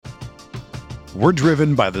We're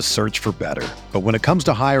driven by the search for better. But when it comes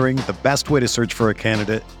to hiring, the best way to search for a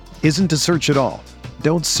candidate isn't to search at all.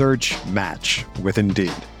 Don't search, match with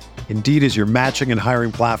Indeed. Indeed is your matching and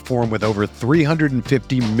hiring platform with over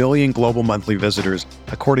 350 million global monthly visitors,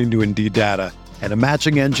 according to Indeed data, and a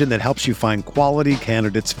matching engine that helps you find quality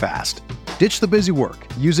candidates fast. Ditch the busy work.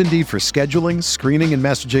 Use Indeed for scheduling, screening, and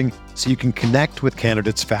messaging so you can connect with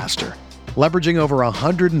candidates faster. Leveraging over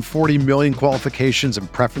 140 million qualifications and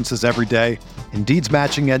preferences every day, Indeed's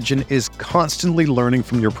matching engine is constantly learning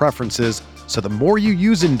from your preferences, so the more you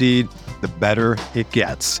use Indeed, the better it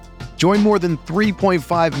gets. Join more than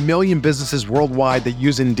 3.5 million businesses worldwide that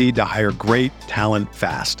use Indeed to hire great talent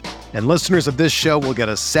fast. And listeners of this show will get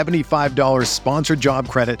a $75 sponsored job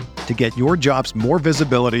credit to get your jobs more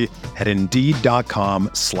visibility at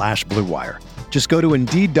Indeed.com/Blue Wire. Just go to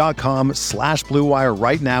Indeed.com/Blue Wire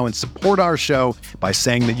right now and support our show by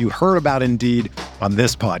saying that you heard about Indeed on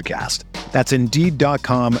this podcast. That's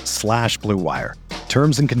Indeed.com/Blue Wire.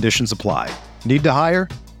 Terms and conditions apply. Need to hire?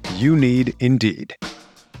 You need Indeed.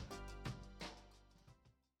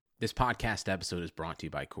 This podcast episode is brought to you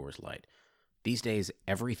by Coors Light. These days,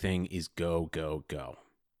 everything is go, go, go.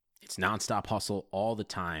 It's nonstop hustle all the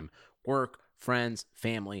time. Work, friends,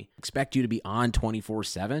 family. Expect you to be on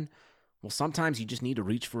 24/7? Well, sometimes you just need to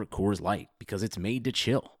reach for a Coors Light because it's made to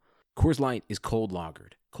chill. Coors Light is cold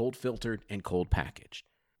lagered, cold filtered, and cold packaged.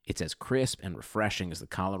 It's as crisp and refreshing as the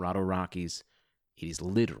Colorado Rockies. It is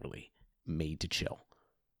literally made to chill.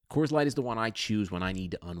 Coors Light is the one I choose when I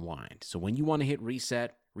need to unwind. So when you want to hit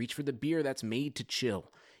reset, reach for the beer that's made to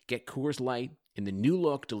chill. Get Coors Light in the new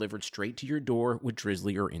look delivered straight to your door with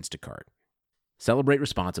Drizzly or Instacart. Celebrate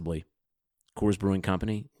responsibly. Coors Brewing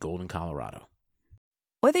Company, Golden, Colorado.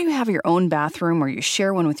 Whether you have your own bathroom or you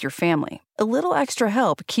share one with your family, a little extra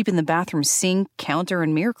help keeping the bathroom sink, counter,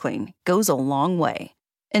 and mirror clean goes a long way.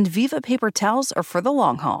 And Viva paper towels are for the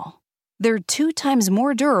long haul. They're 2 times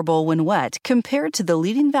more durable when wet compared to the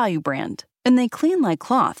leading value brand. And they clean like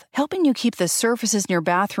cloth, helping you keep the surfaces in your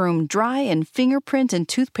bathroom dry and fingerprint and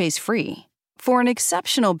toothpaste free. For an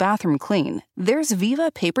exceptional bathroom clean, there's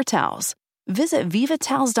Viva paper towels. Visit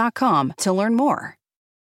vivatowels.com to learn more.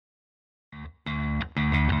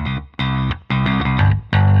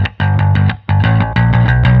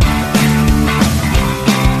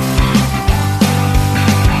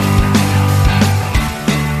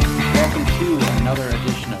 Welcome to another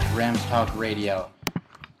edition of Rams Talk Radio.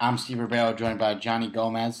 I'm Steve Ribeiro, joined by Johnny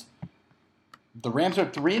Gomez. The Rams are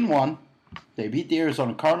 3-1. They beat the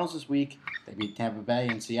Arizona Cardinals this week. They beat Tampa Bay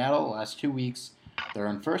and Seattle the last 2 weeks. They're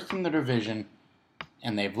in first in the division,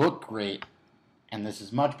 and they've looked great. And this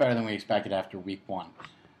is much better than we expected after week 1.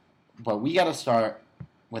 But we got to start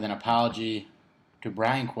with an apology to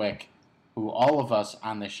Brian Quick, who all of us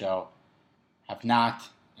on this show have knocked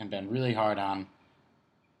and been really hard on.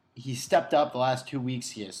 He stepped up the last 2 weeks.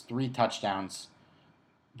 He has 3 touchdowns.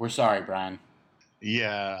 We're sorry, Brian.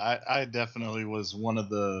 Yeah, I definitely was one of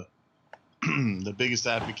the the biggest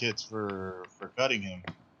advocates for cutting him.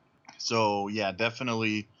 So, yeah,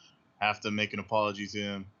 definitely have to make an apology to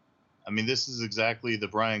him. I mean, this is exactly the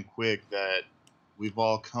Brian Quick that we've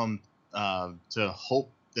all come to hope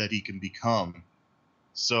that he can become.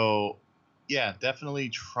 So, yeah, definitely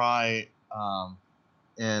try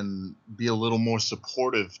and be a little more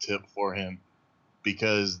supportive for him.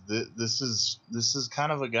 Because this is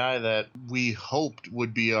kind of a guy that we hoped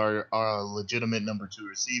would be our legitimate number 2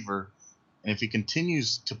 receiver. And if he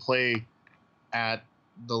continues to play at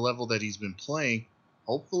the level that he's been playing,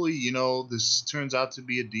 hopefully, this turns out to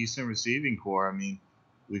be a decent receiving core. I mean,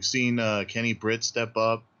 we've seen Kenny Britt step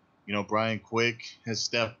up. Brian Quick has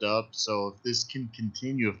stepped up. So if this can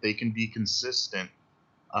continue, if they can be consistent,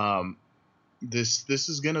 this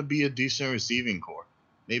is going to be a decent receiving core.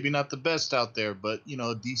 Maybe not the best out there, but,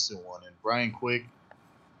 a decent one. And Brian Quick,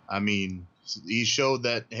 I mean, he showed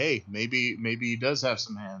that, hey, maybe he does have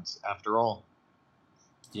some hands after all.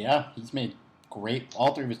 Yeah, he's made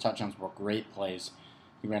all 3 of his touchdowns were great plays.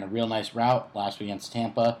 He ran a real nice route last week against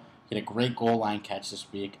Tampa. He had a great goal line catch this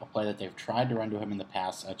week, a play that they've tried to run to him in the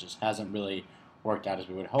past that just hasn't really worked out as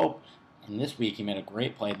we would hope. And this week he made a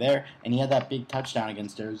great play there, and he had that big touchdown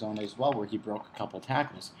against Arizona as well where he broke a couple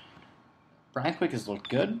tackles. Brian Quick has looked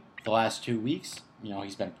good the last 2 weeks.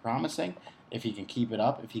 He's been promising. If he can keep it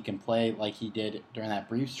up, if he can play like he did during that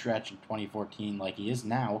brief stretch in 2014 like he is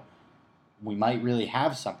now, we might really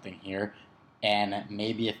have something here. And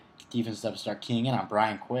maybe if defense does start keying in on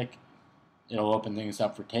Brian Quick, it'll open things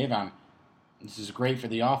up for Tavon. This is great for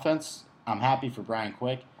the offense. I'm happy for Brian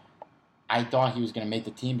Quick. I thought he was going to make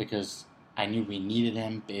the team because I knew we needed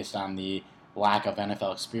him based on the lack of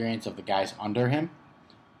NFL experience of the guys under him.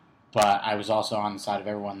 But I was also on the side of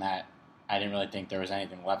everyone that I didn't really think there was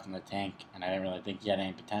anything left in the tank, and I didn't really think he had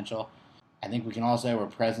any potential. I think we can all say we're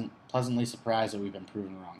pleasantly surprised that we've been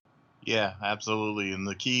proven wrong. Yeah, absolutely. And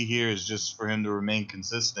the key here is just for him to remain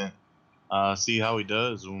consistent. See how he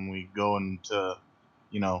does when we go into,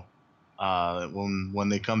 when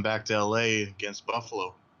they come back to LA against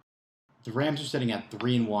Buffalo. The Rams are sitting at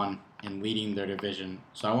 3-1 and leading their division.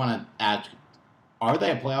 So I want to ask, are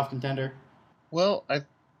they a playoff contender? Well,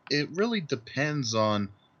 it really depends on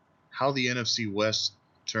how the NFC West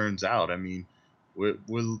turns out. I mean,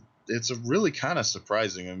 it's really kind of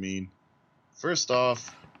surprising. I mean, first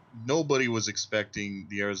off, nobody was expecting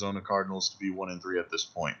the Arizona Cardinals to be 1-3 at this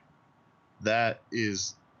point. That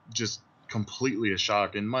is just completely a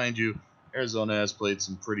shock. And mind you, Arizona has played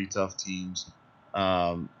some pretty tough teams.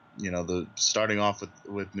 The starting off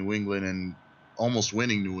with New England and almost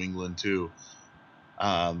winning New England too.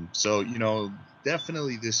 So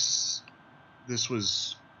definitely this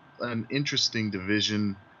was an interesting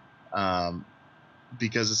division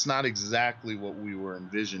because it's not exactly what we were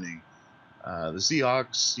envisioning. The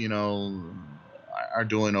Seahawks, are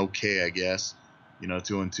doing okay, I guess.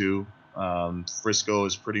 2-2. Frisco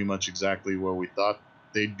is pretty much exactly where we thought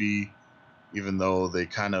they'd be, even though they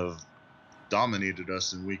kind of dominated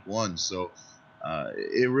us in week 1. So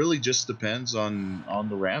it really just depends on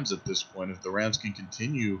the Rams at this point. If the Rams can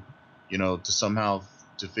continue, to somehow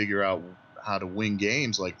to figure out how to win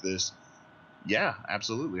games like this, yeah,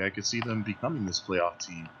 absolutely, I could see them becoming this playoff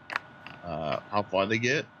team. How far they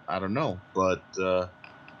get, I don't know, but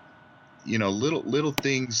little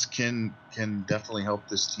things can definitely help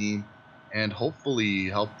this team, and hopefully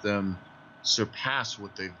help them surpass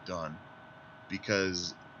what they've done.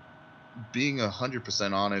 Because being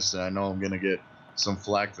 100% honest, and I know I'm gonna get some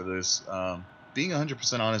flack for this, being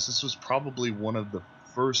 100% honest, this was probably one of the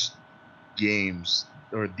first games,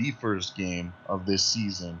 or the first game of this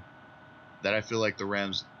season, that I feel like the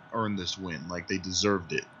Rams earned this win, like they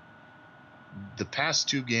deserved it. The past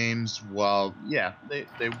 2 games, while they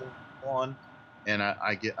won, and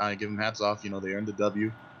I give them hats off, they earned the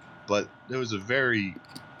W, but there was a very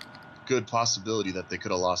good possibility that they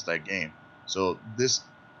could have lost that game. So this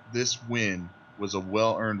win was a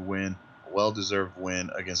well-earned win, a well-deserved win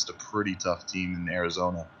against a pretty tough team in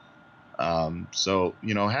Arizona. So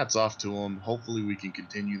hats off to them. Hopefully we can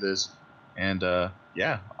continue this, and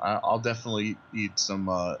I'll definitely eat some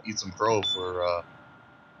crow for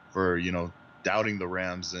doubting the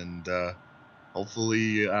Rams, and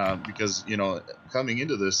hopefully because coming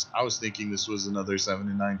into this, I was thinking this was another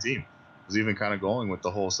 7-9 team. I was even kind of going with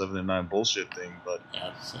the whole 7-9 bullshit thing, but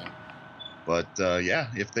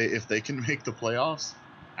if they can make the playoffs,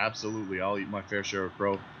 absolutely, I'll eat my fair share of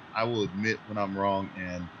crow. I will admit when I'm wrong,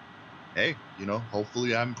 and hey,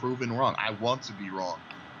 hopefully I'm proven wrong. I want to be wrong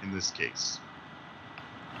in this case.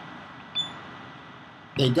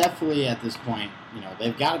 They definitely, at this point,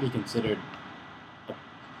 they've got to be considered a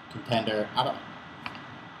contender.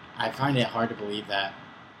 I find it hard to believe that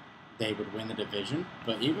they would win the division,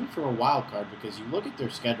 but even for a wild card, because you look at their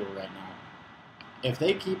schedule right now, if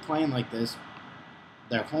they keep playing like this,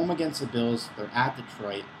 they're home against the Bills, they're at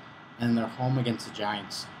Detroit, and they're home against the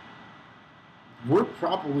Giants. We're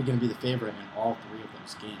probably going to be the favorite in all 3 of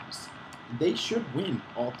those games. They should win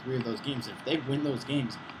all 3 of those games. If they win those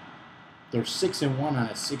games, they're 6-1 on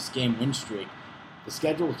a 6-game win streak. The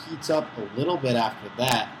schedule heats up a little bit after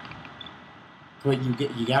that, but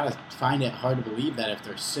you gotta find it hard to believe that if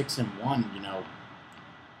they're 6-1,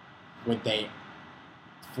 would they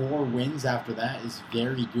 4 wins after that is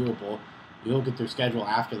very doable. You look at their schedule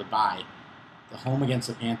after the bye. The home against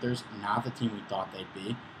the Panthers, not the team we thought they'd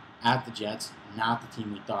be. At the Jets, not the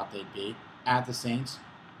team we thought they'd be. At the Saints,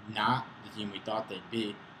 not the team we thought they'd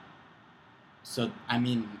be. So,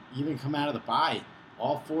 even come out of the bye,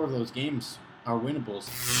 all 4 of those games are winnables.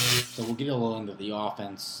 So we'll get a little into the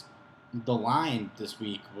offense. The line this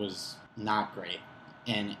week was not great.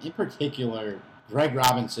 And in particular, Greg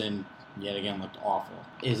Robinson, yet again, looked awful.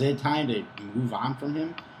 Is it time to move on from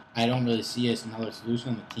him? I don't really see as another solution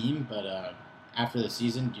on the team, but after the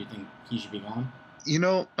season, do you think he should be gone?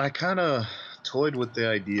 I kind of toyed with the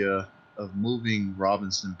idea of moving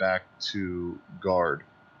Robinson back to guard.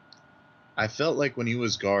 I felt like when he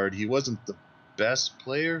was guard, he wasn't the best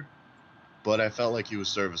player, but I felt like he was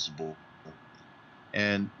serviceable.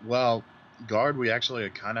 And while guard, we actually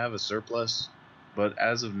kind of have a surplus, but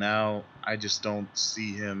as of now, I just don't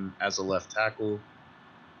see him as a left tackle,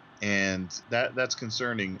 and that's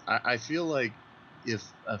concerning. I feel like if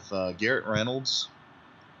Garrett Reynolds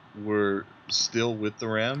were still with the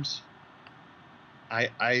Rams,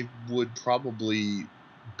 I would probably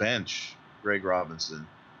bench Greg Robinson,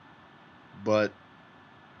 But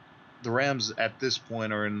the Rams at this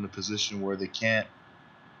point are in the position where they can't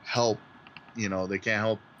help,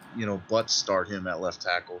 but start him at left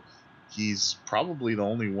tackle. He's probably the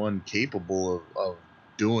only one capable of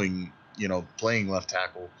doing, playing left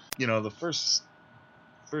tackle. The first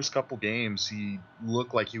couple games he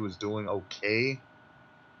looked like he was doing okay,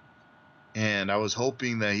 and I was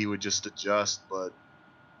hoping that he would just adjust, but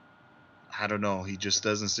I don't know. He just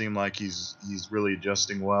doesn't seem like he's really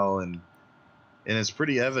adjusting well, and it's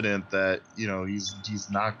pretty evident that he's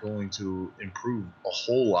not going to improve a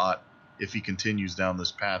whole lot if he continues down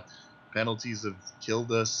this path. Penalties have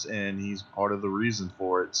killed us, and he's part of the reason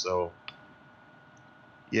for it. So,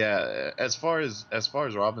 yeah, as far as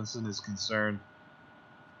Robinson is concerned,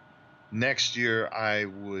 next year I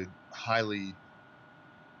would highly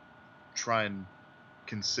try and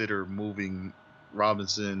consider moving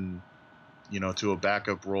Robinson, to a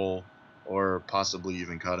backup role, or possibly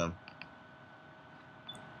even cut him.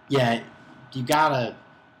 Yeah,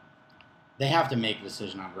 they have to make a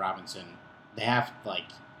decision on Robinson. They have,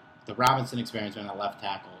 the Robinson experiment at left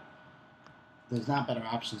tackle. There's not better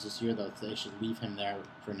options this year, though. They should leave him there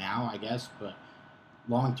for now, I guess, but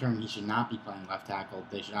long term, he should not be playing left tackle.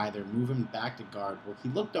 They should either move him back to guard, where he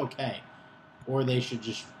looked okay, or they should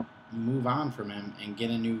just move on from him and get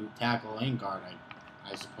a new tackle and guard,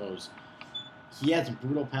 I suppose. He had some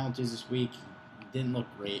brutal penalties this week. He didn't look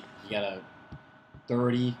great. He got a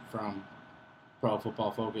 30 from Pro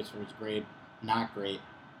Football Focus for his grade. Not great.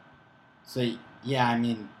 So, yeah,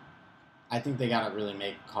 I think they got to really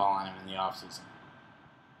make a call on him in the offseason.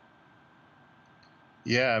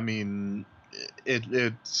 Yeah,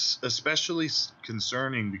 it's especially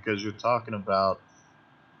concerning because you're talking about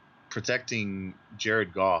protecting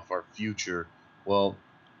Jared Goff, our future. Well,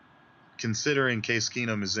 considering Case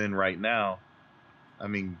Keenum is in right now,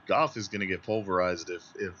 Goff is going to get pulverized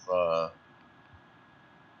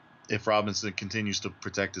if Robinson continues to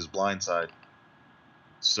protect his blind side.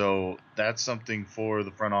 So that's something for the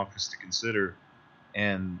front office to consider.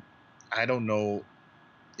 And I don't know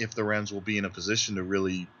if the Rams will be in a position to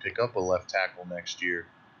really pick up a left tackle next year.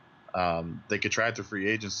 They could try it through free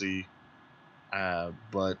agency,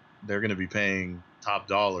 but they're going to be paying top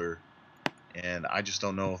dollar. And I just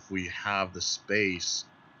don't know if we have the space.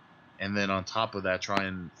 And then on top of that, try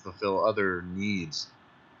and fulfill other needs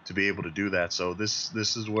to be able to do that. So this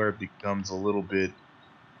is where it becomes a little bit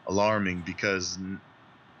alarming, because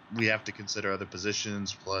we have to consider other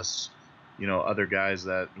positions, plus other guys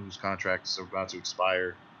whose contracts are about to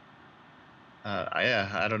expire.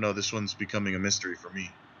 I don't know. This one's becoming a mystery for me.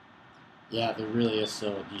 Yeah, there really is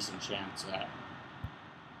still a decent chance that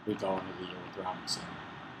we go into the year with Robinson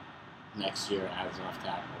next year as left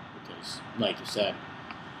tackle, because, like you said,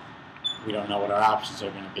 we don't know what our options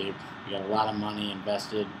are going to be. We got a lot of money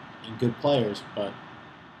invested in good players, but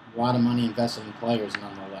a lot of money invested in players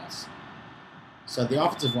nonetheless. So the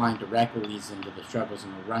offensive line directly leads into the struggles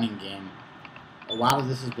in the running game. A lot of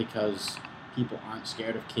this is because people aren't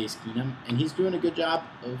scared of Case Keenum, and he's doing a good job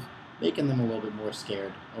of making them a little bit more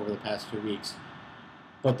scared over the past 2 weeks.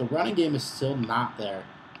 But the running game is still not there.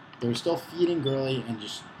 They're still feeding Gurley, and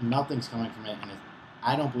just nothing's coming from it. And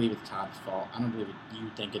I don't believe it's Todd's fault. I don't believe you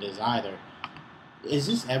think it is either. Is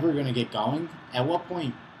this ever going to get going? At what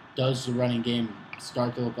point does the running game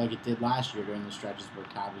start to look like it did last year during the stretches where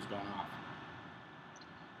Todd was going off?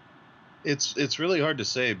 It's really hard to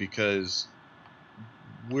say, because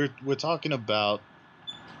we're talking about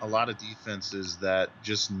a lot of defenses that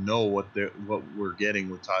just know what we're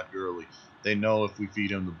getting with Todd Gurley. They know if we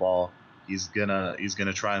feed him the ball, he's gonna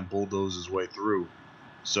try and bulldoze his way through.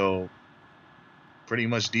 So pretty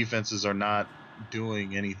much defenses are not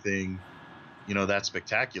doing anything, that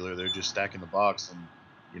spectacular. They're just stacking the box, and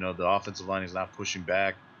the offensive line is not pushing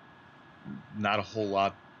back. Not a whole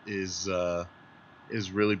lot is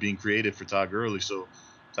really being created for Todd Gurley. So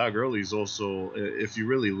Todd Gurley is also, if you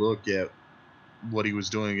really look at what he was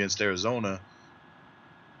doing against Arizona,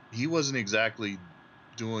 he wasn't exactly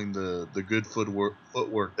doing the good footwork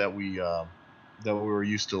that we were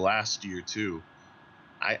used to last year too.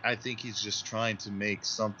 I think he's just trying to make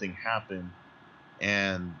something happen,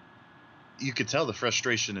 and you could tell the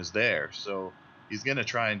frustration is there. So he's gonna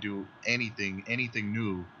try and do anything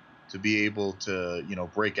new to be able to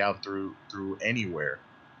break out through anywhere,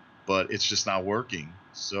 but it's just not working.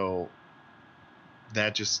 So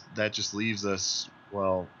that just leaves us,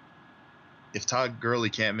 well, if Todd Gurley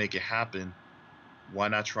can't make it happen, why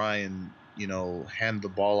not try and hand the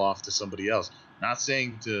ball off to somebody else? Not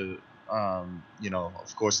saying to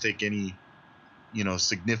of course take any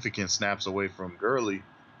significant snaps away from Gurley,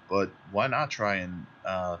 but why not try and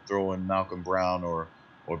throw in Malcolm Brown or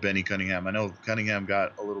or Benny Cunningham. I know Cunningham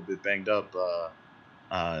got a little bit banged up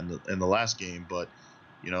in the last game, but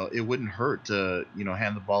it wouldn't hurt to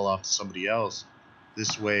hand the ball off to somebody else.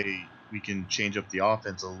 This way we can change up the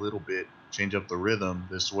offense a little bit, change up the rhythm.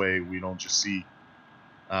 This way we don't just see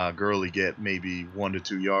Gurley get maybe 1 to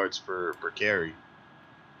 2 yards per carry.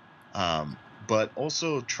 But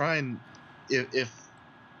also try and, if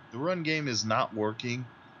the run game is not working,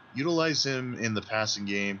 utilize him in the passing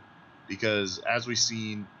game, because as we've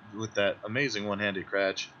seen with that amazing one-handed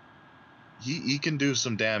catch, he can do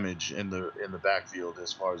some damage in the backfield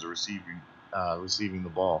as far as receiving the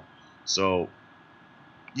ball. So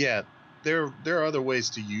yeah, there are other ways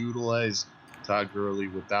to utilize Todd Gurley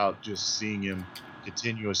without just seeing him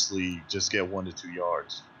continuously just get 1 to 2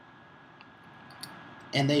 yards.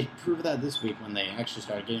 And they proved that this week when they actually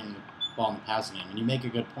started getting the ball in the passing game. And you make a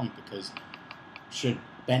good point, because should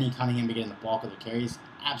Benny Cunningham be getting the bulk of the carries?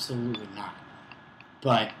 Absolutely not.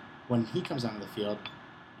 But when he comes onto the field,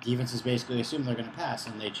 defenses basically assume they're going to pass,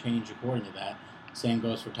 and they change according to that. Same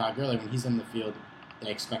goes for Todd Gurley. When he's in the field,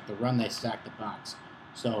 they expect to run, they stack the box.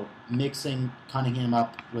 So mixing Cunningham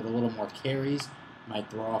up with a little more carries might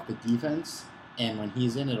throw off the defense, and when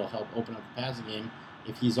he's in, it'll help open up the passing game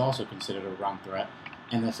if he's also considered a run threat.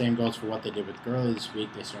 And the same goes for what they did with Gurley this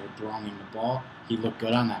week. They started throwing him the ball. He looked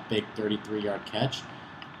good on that big 33-yard catch.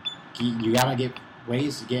 You got to get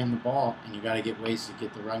ways to get him the ball, and you got to get ways to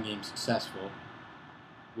get the run game successful.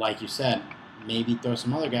 Like you said, maybe throw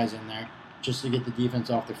some other guys in there just to get the defense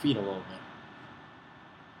off their feet a little bit.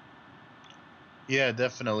 Yeah,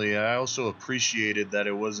 definitely. I also appreciated that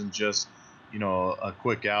it wasn't just, a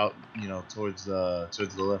quick out, towards the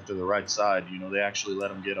left or the right side. They actually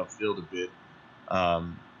let him get upfield a bit.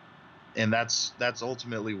 And that's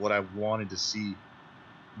ultimately what I wanted to see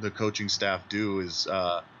the coaching staff do, is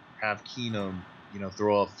have Keenum,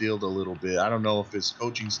 throw upfield a little bit. I don't know if it's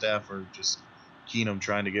coaching staff or just Keenum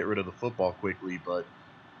trying to get rid of the football quickly, but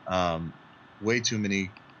way too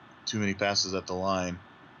many passes at the line.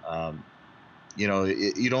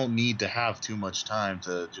 You don't need to have too much time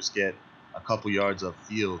to just get a couple yards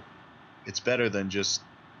upfield. It's better than just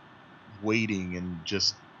waiting and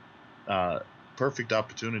just perfect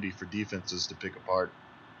opportunity for defenses to pick apart,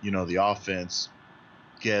 the offense,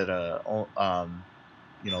 get a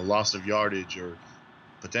loss of yardage or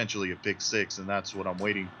potentially a pick six, and that's what I'm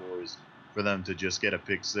waiting for, is for them to just get a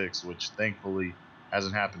pick six, which thankfully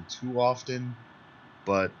hasn't happened too often,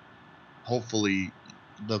 but hopefully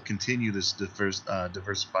they'll continue this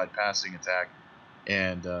diversified passing attack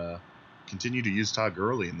and continue to use Todd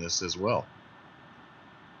Gurley in this as well.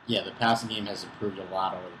 Yeah, the passing game has improved a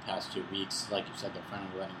lot over the past 2 weeks. Like you said, they're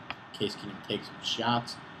finally letting Case Keenum take some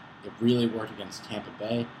shots. It really worked against Tampa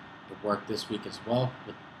Bay. It worked this week as well.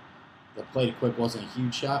 The play to Quick wasn't a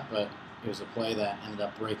huge shot, but it was a play that ended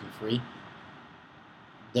up breaking free.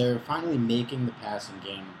 They're finally making the passing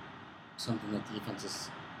game something that defenses,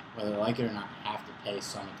 whether they like it or not, have to pay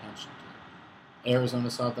some attention to. Arizona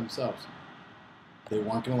saw it themselves. They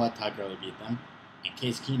weren't going to let Todd Gurley beat them, and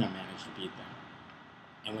Case Keenum managed to beat them.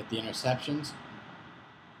 And with the interceptions,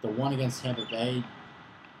 the one against Tampa Bay,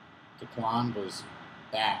 Daquan was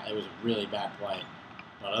bad. It was a really bad play.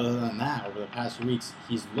 But other than that, over the past few weeks,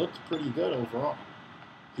 he's looked pretty good overall.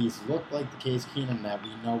 He's looked like the Case Keenum that we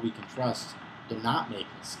know we can trust to not make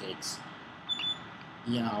mistakes.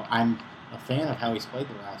 I'm a fan of how he's played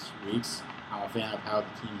the last few weeks. I'm a fan of how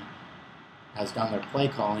the team has done their play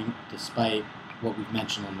calling, despite what we've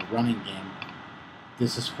mentioned in the running game.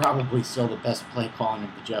 This is probably still the best play calling of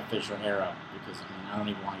the Jeff Fisher era, because I don't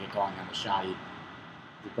even want to get going on the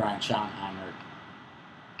Brian Schottenheimer.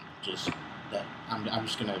 I'm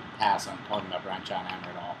just going to pass on talking about Brian Schottenheimer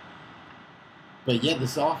at all. But yeah,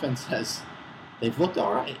 this offense they've looked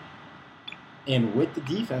all right. And with the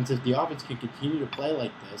defense, if the offense can continue to play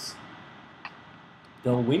like this,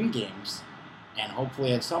 they'll win games. And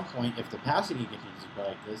hopefully at some point, if the passing game continues to play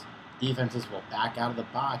like this, defenses will back out of the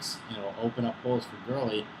box and it'll open up holes for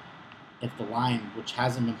Gurley if the line, which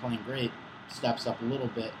hasn't been playing great, steps up a little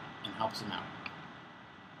bit and helps him out.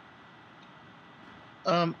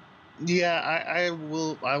 Yeah, I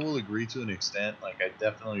will agree to an extent. Like, I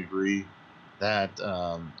definitely agree that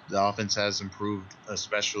the offense has improved,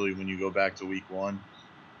 especially when you go back to week 1.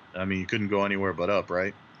 I mean, you couldn't go anywhere but up,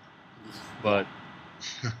 right? But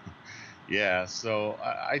yeah, so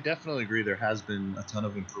I definitely agree there has been a ton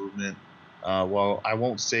of improvement. While I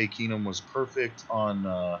won't say Keenum was perfect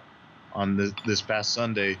on this past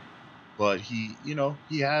Sunday, but he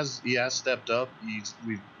has stepped up.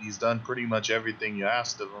 He's done pretty much everything you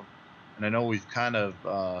asked of him, and I know we've kind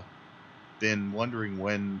of been wondering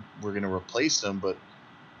when we're going to replace him, but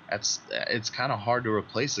it's kind of hard to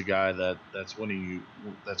replace a guy that's winning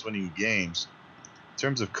you games. In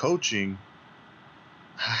terms of coaching,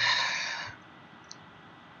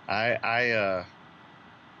 I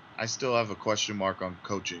still have a question mark on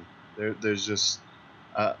coaching. There's just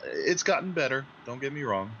it's gotten better. Don't get me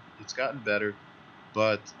wrong, it's gotten better,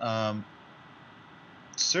 but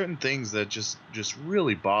certain things that just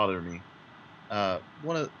really bother me.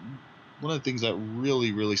 One of the things that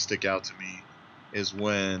really stick out to me is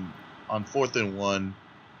when on 4th and 1,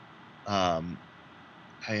 I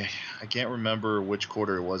can't remember which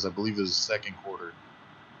quarter it was. I believe it was the second quarter.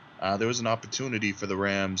 There was an opportunity for the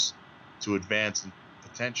Rams to advance and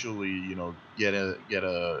potentially, get a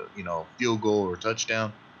field goal or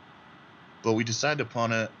touchdown. But we decided to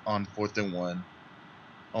punt it on 4th and 1,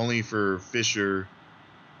 only for Fisher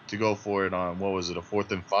to go for it on, what was it, a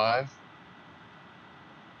 4th and 5?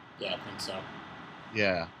 Yeah, I think so.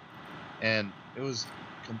 Yeah, and it was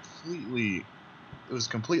completely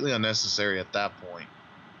unnecessary at that point.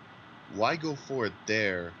 Why go for it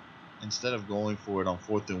there instead of going for it on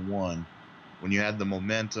 4th and 1 when you had the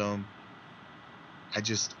momentum?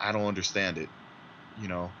 I don't understand it,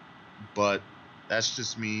 but that's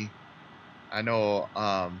just me. I know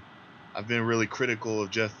I've been really critical of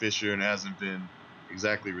Jeff Fisher and hasn't been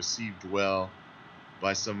exactly received well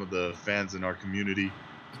by some of the fans in our community.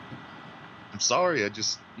 I'm sorry.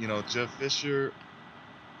 Jeff Fisher,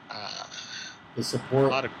 the support, a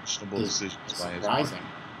lot of questionable decisions by his surprising.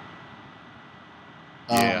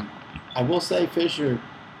 Yeah. I will say Fisher,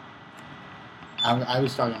 I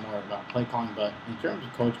was talking more about play calling, but in terms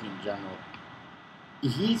of coaching in general,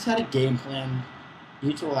 he's had a game plan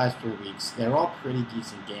each of the last 4 weeks. They're all pretty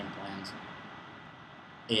decent game plans.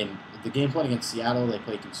 In the game plan against Seattle, they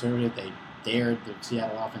played conservative. They dared the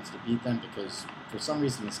Seattle offense to beat them because for some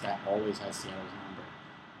reason this guy always has Seattle's number.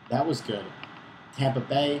 That was good. Tampa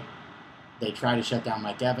Bay, they tried to shut down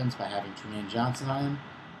Mike Evans by having Trumaine Johnson on him.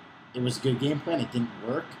 It was a good game plan. It didn't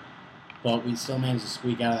work, but we still managed to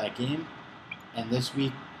squeak out of that game. And this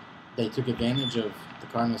week, they took advantage of the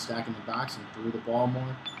Cardinals stacking the box and threw the ball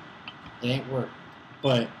more. It ain't worked.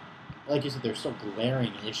 But, like you said, there's still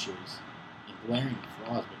glaring issues and glaring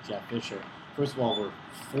flaws with Jeff Fisher. First of all, we're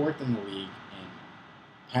 4th in the league in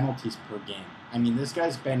penalties per game. I mean, this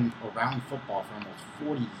guy's been around football for almost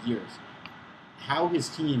 40 years. How his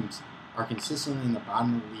teams are consistently in the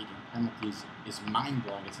bottom of the league in penalties is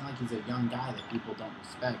mind-blowing. It's not like he's a young guy that people don't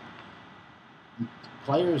respect.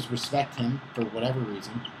 Players respect him for whatever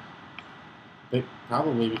reason, but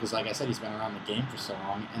probably because, like I said, he's been around the game for so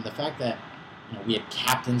long. And the fact that we had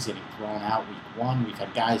captains getting thrown out week 1, we've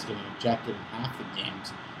had guys getting ejected in half the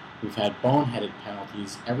games, we've had boneheaded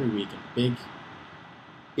penalties every week in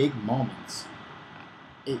big moments.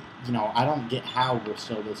 I don't get how we're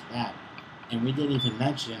still this bad. And we didn't even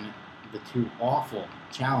mention the 2 awful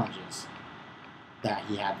challenges that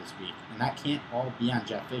he had this week, and that can't all be on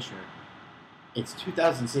Jeff Fisher. It's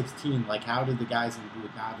 2016. Like, how did the guys in the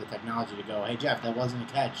booth not have the technology to go, hey, Jeff, that wasn't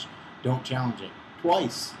a catch. Don't challenge it.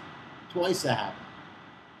 Twice that happened.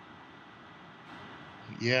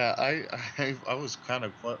 Yeah, I was kind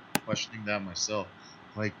of questioning that myself.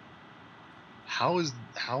 Like, how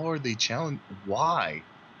are they challenged? Why?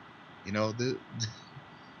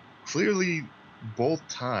 Clearly, both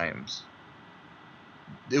times,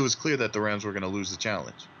 it was clear that the Rams were going to lose the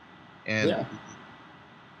challenge. And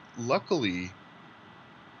luckily,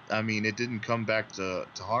 I mean, it didn't come back to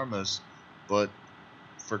harm us, but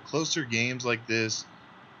for closer games like this,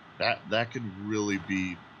 that could really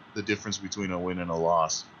be the difference between a win and a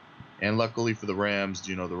loss. And luckily for the Rams,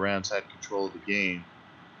 the Rams had control of the game,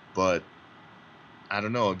 but I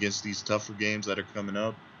don't know, against these tougher games that are coming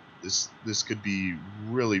up, this could be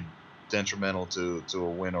really detrimental to a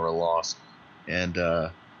win or a loss. And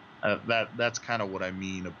that's kind of what I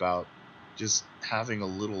mean about just having a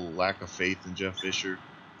little lack of faith in Jeff Fisher.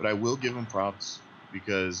 But I will give him props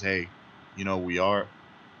because, hey, we are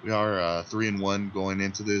 3-1 going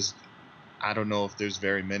into this. I don't know if there's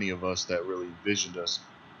very many of us that really envisioned us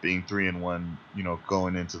being 3-1,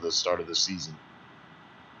 going into the start of the season.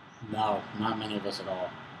 No, not many of us at all.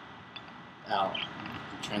 Now,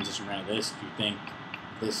 transition right to this. Do you think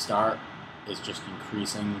this start is just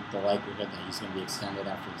increasing the likelihood that he's going to be extended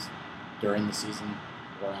during the season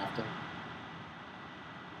or after?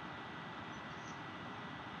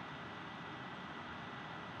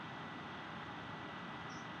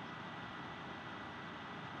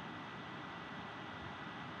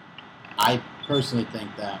 I personally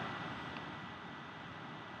think that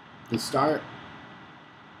the start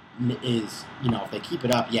is, if they keep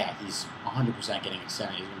it up, yeah, he's 100% getting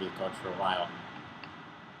extended. He's going to be the coach for a while.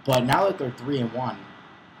 But now that they're 3-1,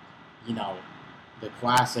 the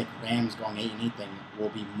classic Rams going 8-8 thing will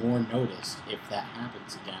be more noticed if that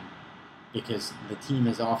happens again, because the team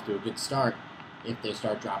is off to a good start. If they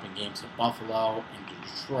start dropping games to Buffalo and to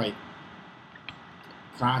Detroit,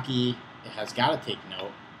 Kroenke has got to take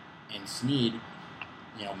note, and Snead,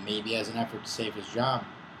 maybe as an effort to save his job,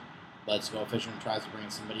 lets go of Fisher and tries to bring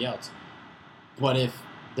in somebody else. But if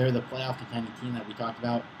they're the playoff contending team that we talked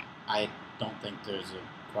about, I don't think there's a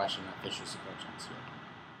question that Fisher's a coach next year.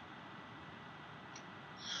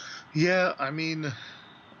 Yeah, I mean,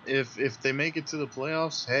 if they make it to the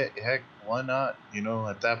playoffs, heck, why not?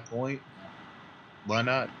 At that point, why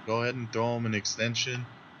not go ahead and throw him an extension?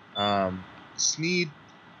 Snead,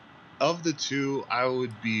 of the two, I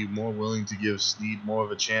would be more willing to give Snead more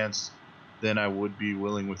of a chance than I would be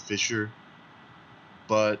willing with Fisher.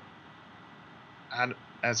 But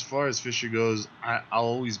as far as Fisher goes, I'll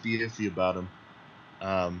always be iffy about him.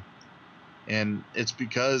 And it's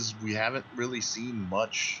because we haven't really seen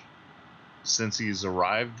much since he's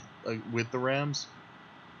arrived with the Rams.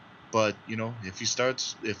 But if he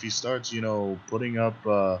starts putting up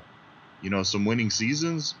some winning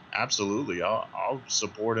seasons, absolutely, I'll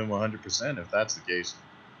support him 100% if that's the case.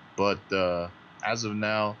 But as of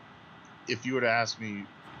now, if you were to ask me,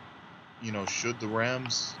 should the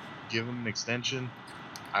Rams give him an extension,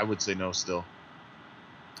 I would say no still.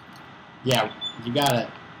 Yeah,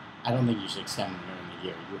 I don't think you should extend him during the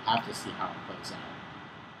year. You have to see how it plays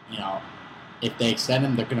out. If they extend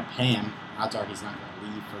him, they're going to pay him. Odds are he's not going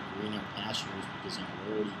to leave for greener pastures because,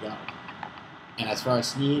 where would he go? And as far as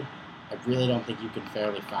Snead, I really don't think you can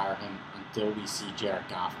fairly fire him until we see Jared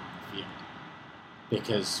Goff on the field.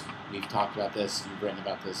 Because we've talked about this, you've written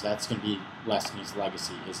about this, that's going to be Les Snead's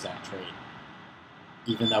legacy, is that trade.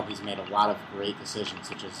 Even though he's made a lot of great decisions,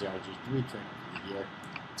 such as the RG3 trade over the year,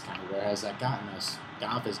 it's kind of where has that gotten us?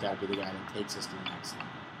 Goff has got to be the guy that takes us to the next level.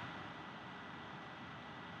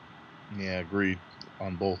 Yeah, agreed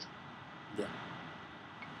on both. Yeah.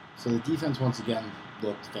 So the defense once again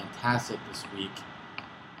looked fantastic this week.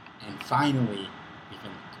 And finally, we've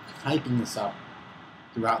been hyping this up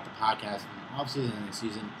throughout the podcast in the offseason and the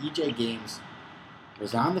season. EJ Gaines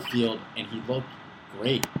was on the field and he looked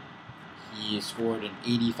great. He scored an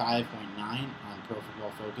 85.9 on Pro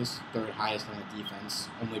Football Focus, third highest on the defense,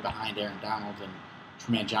 only behind Aaron Donald and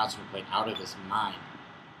Trumaine Johnson, who played out of his mind.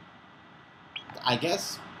 I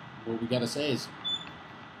guess what we got to say is,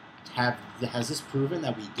 has this proven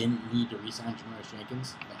that we didn't need to re-sign Janoris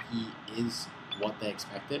Jenkins, that he is what they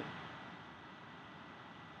expected?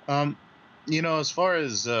 As far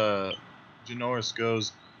as Janoris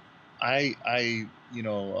goes, I a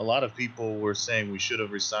lot of people were saying we should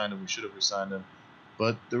have re-signed him,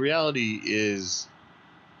 but the reality is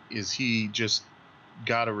he just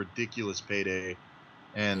got a ridiculous payday,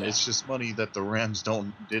 and it's just money that the Rams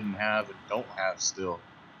didn't have and don't have still.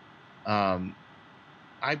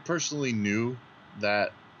 I personally knew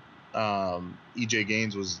that EJ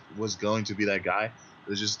Gaines was going to be that guy. It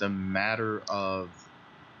was just a matter of,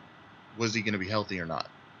 was he going to be healthy or not?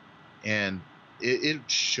 And it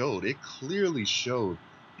showed. It clearly showed.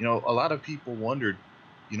 A lot of people wondered,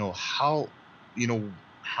 how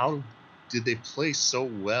did they play so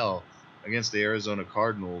well against the Arizona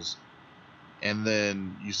Cardinals, and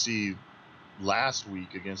then you see last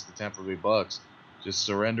week against the Tampa Bay Bucks, just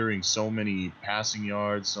surrendering so many passing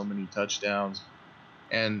yards, so many touchdowns.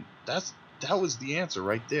 And that was the answer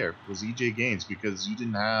right there, was EJ Gaines, because you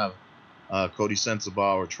didn't have Cody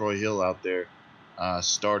Sensabaugh or Troy Hill out there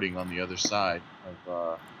starting on the other side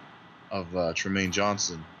of Trumaine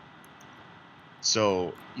Johnson.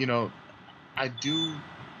 So, I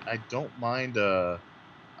don't mind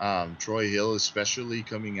Troy Hill especially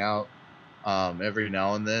coming out every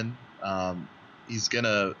now and then. He's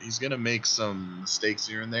gonna make some mistakes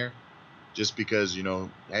here and there, just because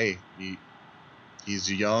hey,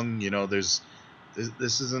 he's young. This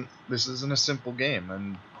isn't a simple game,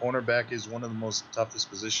 and cornerback is one of the most toughest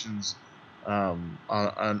positions on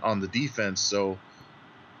the defense. So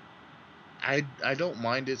I don't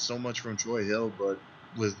mind it so much from Troy Hill, but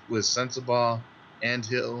with Sensabaugh and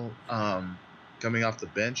Hill coming off the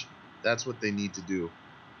bench, that's what they need to do,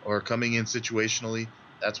 or coming in situationally.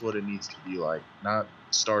 That's what it needs to be like, not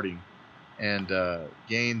starting. And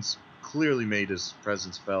Gaines clearly made his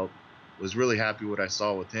presence felt. Was really happy what I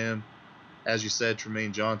saw with him. As you said,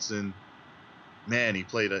 Trumaine Johnson, man, he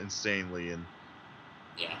played insanely. And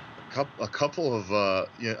a couple of, I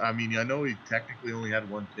know he technically only had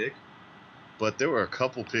one pick, but there were a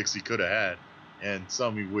couple picks he could have had, and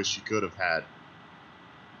some he wished he could have had.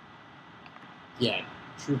 Yeah,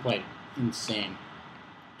 True played insane.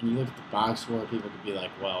 And you look at the box score, people could be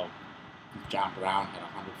like, well, John Brown had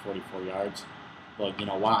 144 yards. Well, you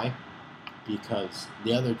know why? Because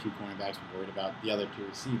the other two cornerbacks were worried about the other two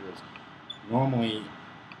receivers. Normally,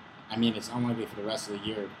 I mean, it's unlikely for the rest of the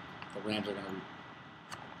year the Rams are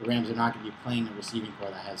not going to be playing a receiving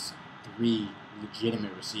corps that has three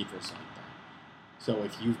legitimate receivers like that. So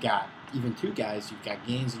if you've got even two guys, you've got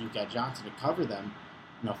Gaines and you've got Johnson to cover them.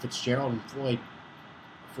 Fitzgerald and Floyd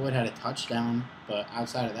had a touchdown, but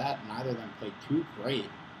outside of that, neither of them played too great.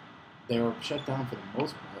 They were shut down for the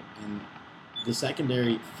most part, and the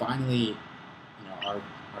secondary finally, our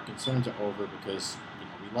concerns are over because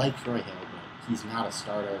we like Troy Hill, but he's not a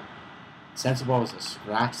starter. Sensabaugh was a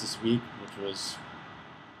scratch this week, which was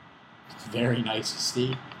very nice to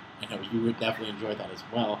see. I know you would definitely enjoy that as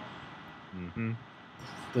well. Mm-hmm.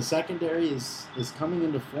 The secondary is coming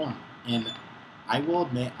into form, and I will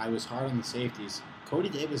admit I was hard on the safeties. Cody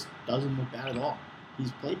Davis doesn't look bad at all.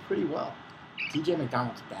 He's played pretty well. TJ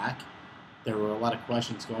McDonald's back. There were a lot of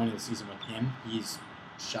questions going into the season with him. He's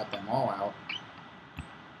shut them all out.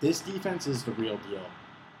 This defense is the real deal.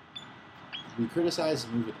 We criticize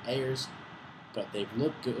the move with Ayers, but they've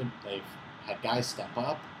looked good. They've had guys step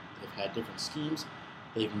up. They've had different schemes.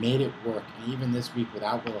 They've made it work. And even this week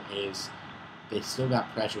without Will Hayes, they still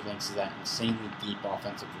got pressure thanks to that insanely deep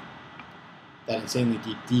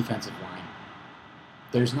defensive line.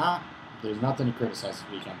 There's nothing to criticize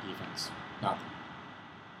this week on defense. Nothing.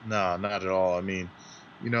 No, not at all. I mean,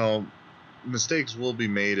 mistakes will be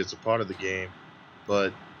made. It's a part of the game.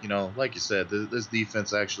 But, like you said, this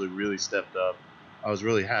defense actually really stepped up. I was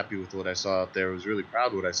really happy with what I saw out there. I was really proud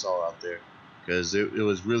of what I saw out there because it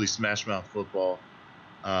was really smash-mouth football.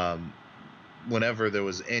 Whenever there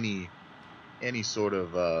was any sort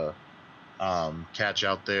of catch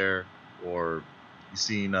out there, or you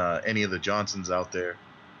seen any of the Johnsons out there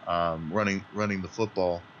running the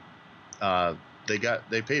football,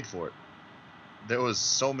 they paid for it. There was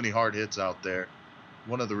so many hard hits out there.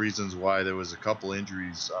 One of the reasons why there was a couple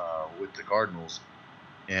injuries with the Cardinals,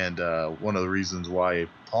 and one of the reasons why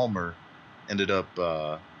Palmer ended up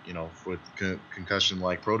with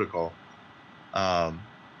concussion-like protocol.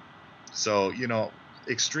 So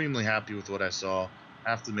extremely happy with what I saw.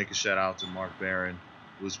 Have to make a shout out to Mark Barron,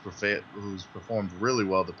 who's performed really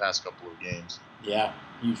well the past couple of games. Yeah,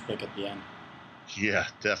 huge pick at the end. Yeah,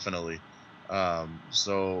 definitely.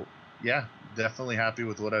 So yeah, definitely happy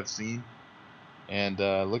with what I've seen, and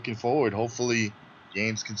looking forward. Hopefully,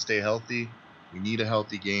 Gaines can stay healthy. We need a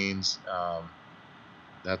healthy Gaines.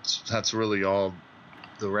 That's really all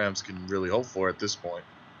the Rams can really hope for at this point.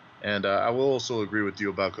 And I will also agree with you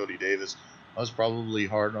about Cody Davis. I was probably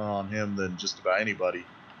harder on him than just about anybody.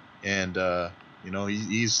 And,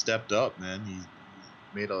 he's stepped up, man. He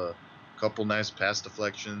made a couple nice pass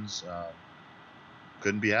deflections.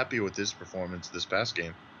 Couldn't be happy with his performance this past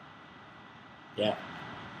game. Yeah.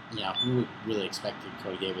 Yeah, we really expected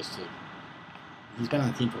Cody Davis to... He's been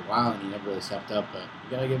on the team for a while, and he never really stepped up, but you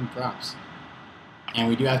got to give him props. And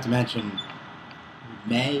we do have to mention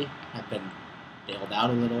may have been bailed out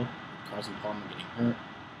a little, Carson Palmer getting hurt.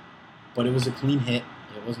 But it was a clean hit.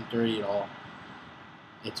 It wasn't dirty at all.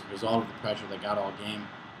 It's a result of the pressure they got all game.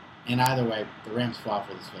 And either way, the Rams fought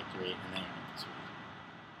for this victory, and they earned it this week.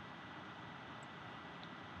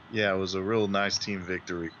 Yeah, it was a real nice team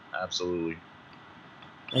victory. Absolutely.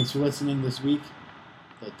 Thanks for listening this week.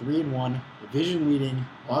 The 3-1, division-leading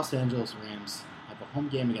Los Angeles Rams have a home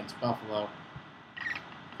game against Buffalo.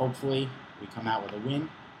 Hopefully, we come out with a win.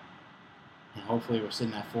 And hopefully, we're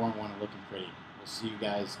sitting at 4-1 and looking pretty. We'll see you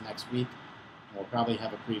guys next week. And we'll probably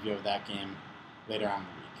have a preview of that game later on in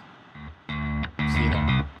the week. See you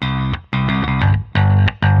then.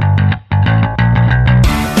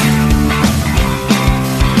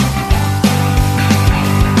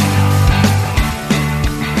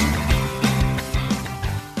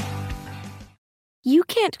 You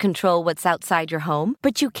can't control what's outside your home,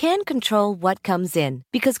 but you can control what comes in.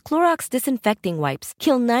 Because Clorox disinfecting wipes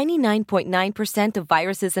kill 99.9% of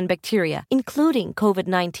viruses and bacteria, including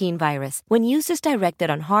COVID-19 virus, when used as directed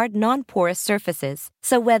on hard, non-porous surfaces.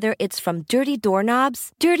 So whether it's from dirty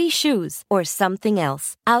doorknobs, dirty shoes, or something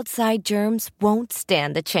else, outside germs won't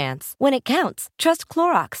stand a chance. When it counts, trust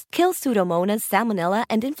Clorox. Kill Pseudomonas, Salmonella,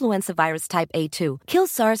 and influenza virus type A2. Kill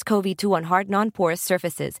SARS-CoV-2 on hard, non-porous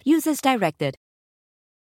surfaces. Use as directed.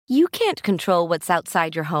 You can't control what's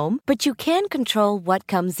outside your home, but you can control what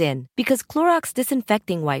comes in. Because Clorox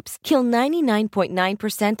disinfecting wipes kill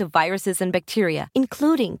 99.9% of viruses and bacteria,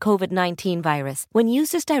 including COVID-19 virus, when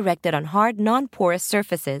used as directed on hard, non-porous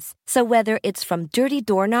surfaces. So whether it's from dirty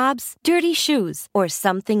doorknobs, dirty shoes, or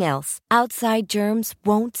something else, outside germs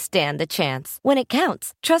won't stand a chance. When it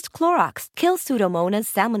counts, trust Clorox. Kill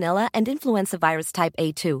Pseudomonas, Salmonella, and influenza virus type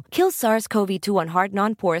A2. Kill SARS-CoV-2 on hard,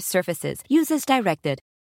 non-porous surfaces. Use as directed.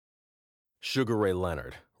 Sugar Ray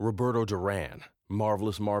Leonard, Roberto Duran,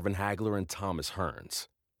 Marvelous Marvin Hagler, and Thomas Hearns.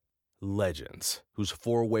 Legends, whose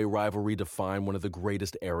four-way rivalry defined one of the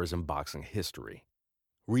greatest eras in boxing history.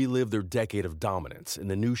 Relive their decade of dominance in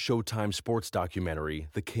the new Showtime sports documentary,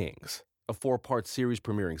 The Kings, a 4-part series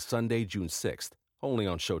premiering Sunday, June 6th, only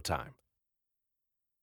on Showtime.